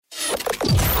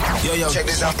Yo, check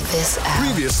this out.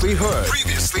 Previously heard.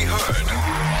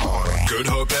 Good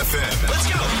Hope FM.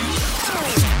 Let's go.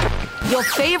 Your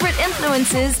favorite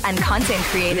influencers and content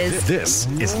creators. This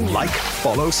is Like,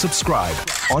 Follow, Subscribe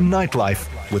on Nightlife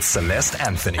with Celeste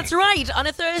Anthony. That's right. On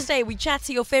a Thursday, we chat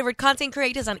to your favorite content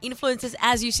creators and influencers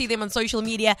as you see them on social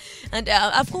media. And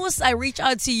of course, I reach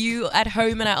out to you at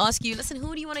home and I ask you, listen,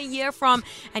 who do you want to hear from?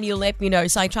 And you'll let me know.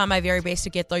 So I try my very best to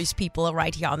get those people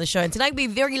right here on the show. And tonight we're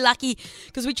very lucky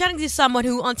because we're chatting to someone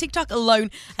who on TikTok alone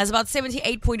has about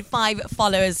 78.5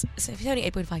 followers.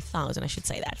 78.5 thousand, I should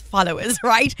say that. Followers,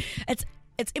 right?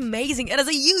 It's amazing. It is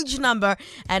a huge number,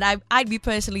 and I'd be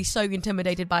personally so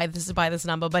intimidated by this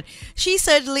number, but she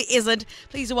certainly isn't.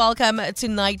 Please welcome to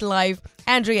Nightlife,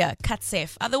 Andrea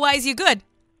Katzeff. Otherwise, you're good.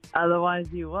 Otherwise,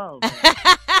 you will.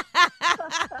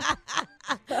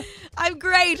 I'm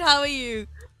great. How are you?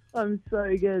 I'm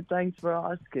so good. Thanks for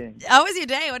asking. How was your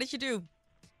day? What did you do?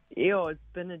 Ew, it's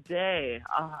been a day.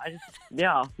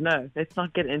 Let's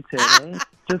not get into it. Eh?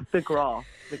 Just the graft.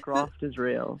 The graft is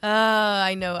real.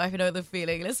 I know the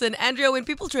feeling. Listen, Andrea, when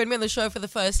people join me on the show for the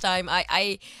first time,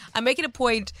 I make it a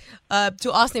point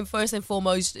to ask them first and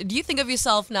foremost, do you think of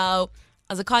yourself now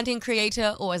as a content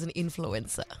creator or as an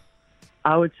influencer?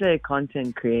 I would say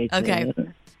content creator. Okay.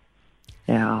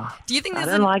 Yeah. Do you think I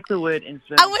don't like the word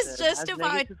influencer. I was just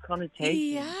about negative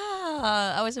connotation.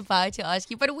 Yeah, I was about to ask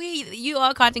you, but you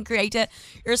are a content creator.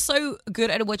 You're so good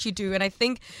at what you do, and I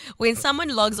think when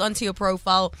someone logs onto your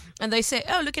profile and they say,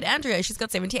 "Oh, look at Andrea, she's got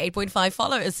 78.5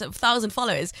 followers, 1,000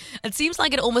 followers," it seems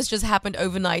like it almost just happened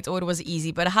overnight, or it was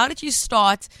easy. But how did you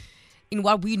start in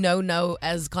what we know now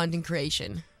as content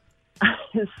creation?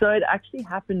 So it actually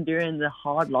happened during the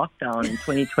hard lockdown in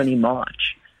 2020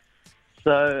 March.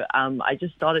 So I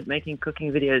just started making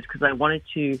cooking videos because I wanted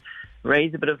to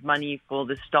raise a bit of money for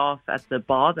the staff at the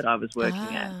bar that I was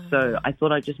working at. So I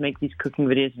thought I'd just make these cooking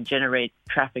videos and generate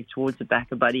traffic towards the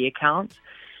Backer Buddy account.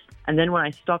 And then when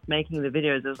I stopped making the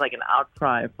videos, there was like an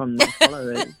outcry from the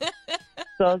followers.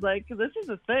 So I was like, this is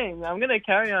a thing. I'm going to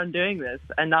carry on doing this.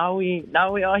 And now we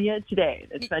are here today.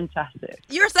 It's fantastic.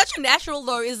 You're such a natural,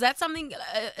 though. Is that something?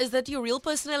 Is that your real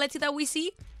personality that we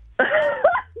see?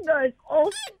 No, it's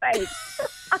all fake.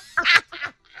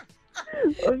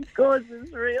 Of course,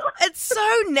 it's real. It's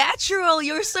so natural.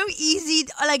 You're so easy,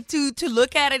 to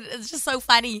look at it. It's just so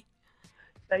funny.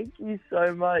 Thank you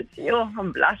so much.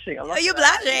 I'm blushing. Are you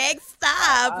blushing?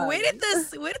 Stop. Where did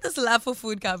this love for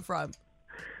food come from?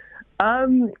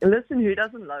 Listen, who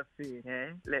doesn't love food, eh?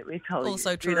 Let me tell you.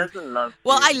 Also true. Who doesn't love food?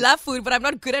 Well, I love food, but I'm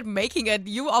not good at making it.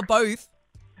 You are both.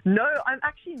 No, I'm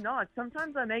actually not.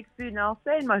 Sometimes I make food and I'll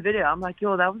say in my video, I'm like,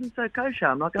 that wasn't so kosher.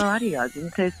 I'm not going to lie to you. It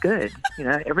didn't taste good.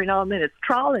 Every now and then it's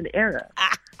trial and error.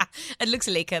 It looks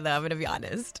lekker, though, I'm going to be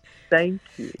honest. Thank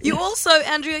you.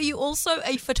 Andrea, you also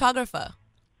a photographer.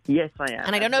 Yes, I am.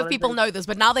 And I don't know if people know this,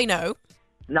 but now they know.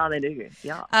 Now they do,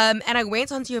 yeah. And I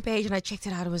went onto your page and I checked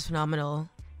it out. It was phenomenal.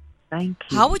 Thank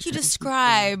you. How would you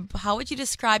describe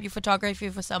your photography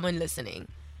for someone listening?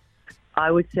 I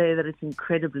would say that it's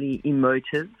incredibly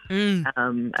emotive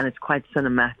and it's quite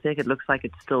cinematic. It looks like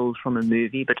it's stills from a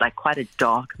movie, but like quite a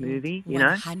dark movie,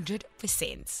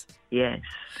 100%. Yes.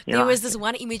 There was this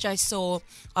one image I saw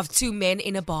of two men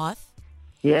in a bath.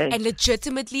 Yes. And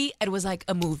legitimately, it was like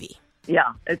a movie.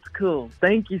 Yeah, it's cool.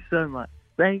 Thank you so much.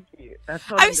 Thank you.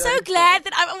 I'm so glad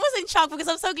that I was in shock because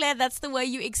I'm so glad that's the way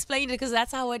you explained it because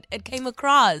that's how it came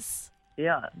across.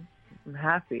 Yeah. I'm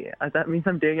happy. That means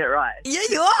I'm doing it right. Yeah,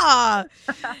 you are.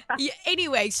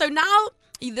 Anyway, so now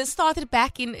this started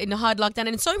back in hard lockdown.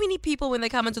 And so many people, when they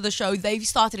come into the show, they've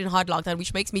started in hard lockdown,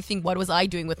 which makes me think, what was I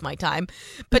doing with my time?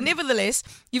 But nevertheless,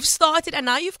 you've started and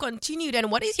now you've continued. And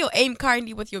what is your aim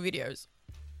currently with your videos?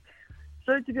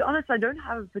 So to be honest, I don't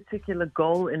have a particular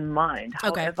goal in mind.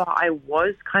 Okay. However, I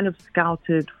was kind of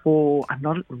scouted for, I'm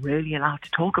not really allowed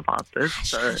to talk about this.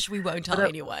 Hush, we won't tell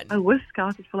anyone. I was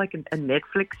scouted for like a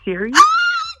Netflix series.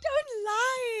 Don't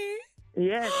lie.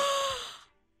 Yes.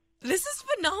 This is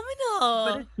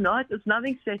phenomenal. But it's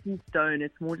nothing set in stone.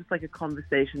 It's more just like a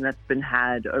conversation that's been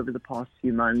had over the past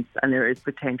few months, and there is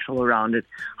potential around it.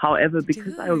 However,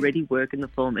 because I already work in the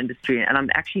film industry, and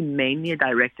I'm actually mainly a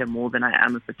director more than I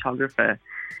am a photographer,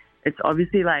 it's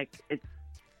obviously like,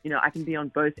 I can be on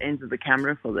both ends of the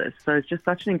camera for this. So it's just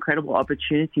such an incredible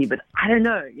opportunity, but I don't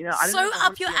know. I don't know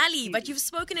up your alley, but you've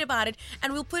spoken about it,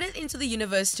 and we'll put it into the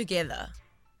universe together.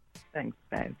 Thanks,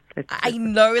 babe. I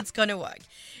know it's going to work.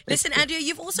 Listen, Andrea,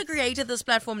 you've also created this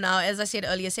platform now, as I said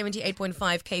earlier,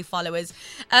 78.5K followers,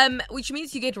 which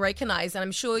means you get recognized, and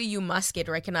I'm sure you must get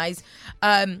recognized.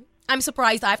 I'm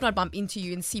surprised I've not bumped into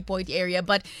you in Sea Point area.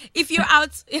 But if you're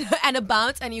out and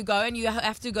about and you go and you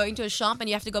have to go into a shop and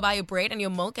you have to go buy your bread and your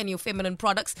milk and your feminine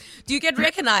products, do you get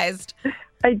recognized?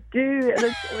 I do, and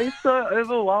it's always so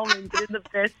overwhelming, but in the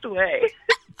best way.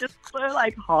 Just so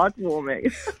like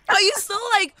heartwarming. Are you still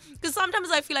like? Because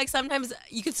sometimes I feel like sometimes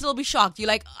you could still be shocked. You're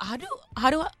like, how do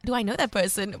I know that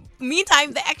person?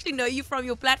 Meantime, they actually know you from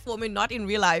your platform and not in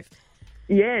real life.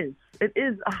 Yes, it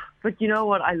is. But you know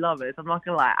what? I love it. I'm not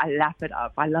gonna lie. I lap it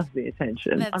up. I love the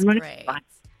attention. That's great.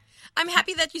 I'm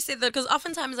happy that you said that because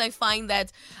oftentimes I find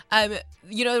that, the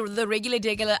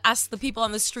regular us, the people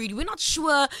on the street, we're not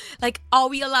sure, like, are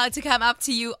we allowed to come up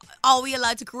to you? Are we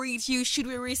allowed to greet you? Should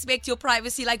we respect your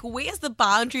privacy? Like, where's the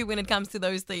boundary when it comes to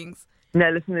those things? No,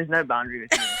 listen, there's no boundary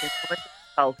with me. It's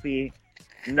healthy,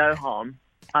 no harm.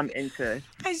 I'm into it.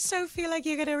 I so feel like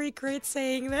you're going to regret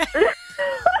saying that.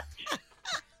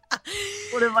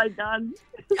 What have I done?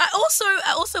 I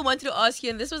also wanted to ask you,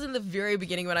 and this was in the very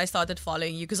beginning when I started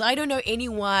following you, because I don't know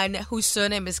anyone whose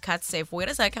surname is Katzeff. Where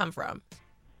does that come from?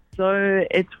 So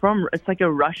it's like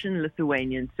a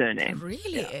Russian-Lithuanian surname.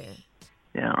 Really?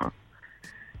 Yeah.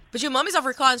 But your mom is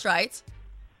Afrikaans, right?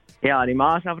 Yeah, die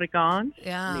ma is Afrikaans.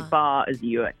 Yeah. And die pa is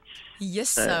Jewish. Yes,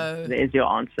 so there's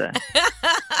your answer.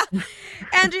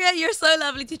 Andrea, you're so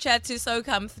lovely to chat to, so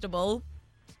comfortable.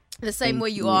 The same way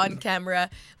you are on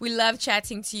camera. We love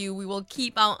chatting to you. We will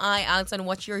keep our eye out on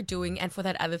what you're doing and for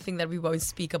that other thing that we won't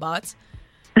speak about.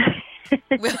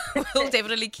 We'll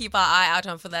definitely keep our eye out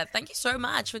on for that. Thank you so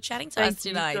much for chatting to us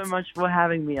tonight. Thank you so much for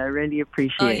having me. I really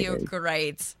appreciate it. Oh, you're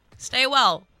great. Stay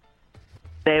well.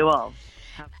 Stay well.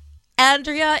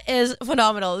 Andrea is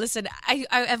phenomenal. Listen,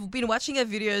 I've been watching her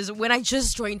videos when I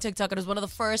just joined TikTok. It was one of the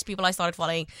first people I started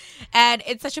following. And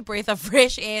it's such a breath of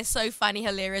fresh air. So funny,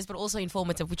 hilarious, but also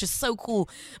informative, which is so cool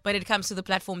when it comes to the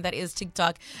platform that is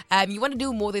TikTok. You want to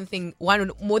do more than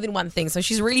one thing. So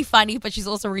she's really funny, but she's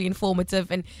also really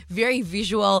informative and very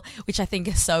visual, which I think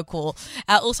is so cool.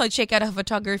 Also, check out her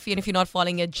photography. And if you're not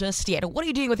following her just yet, what are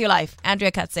you doing with your life?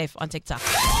 Andrea Katzeff on TikTok.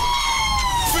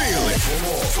 Feel it.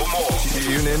 For more,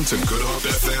 tune in to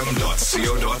goodhopefm.co.za.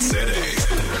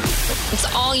 It's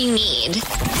all you need.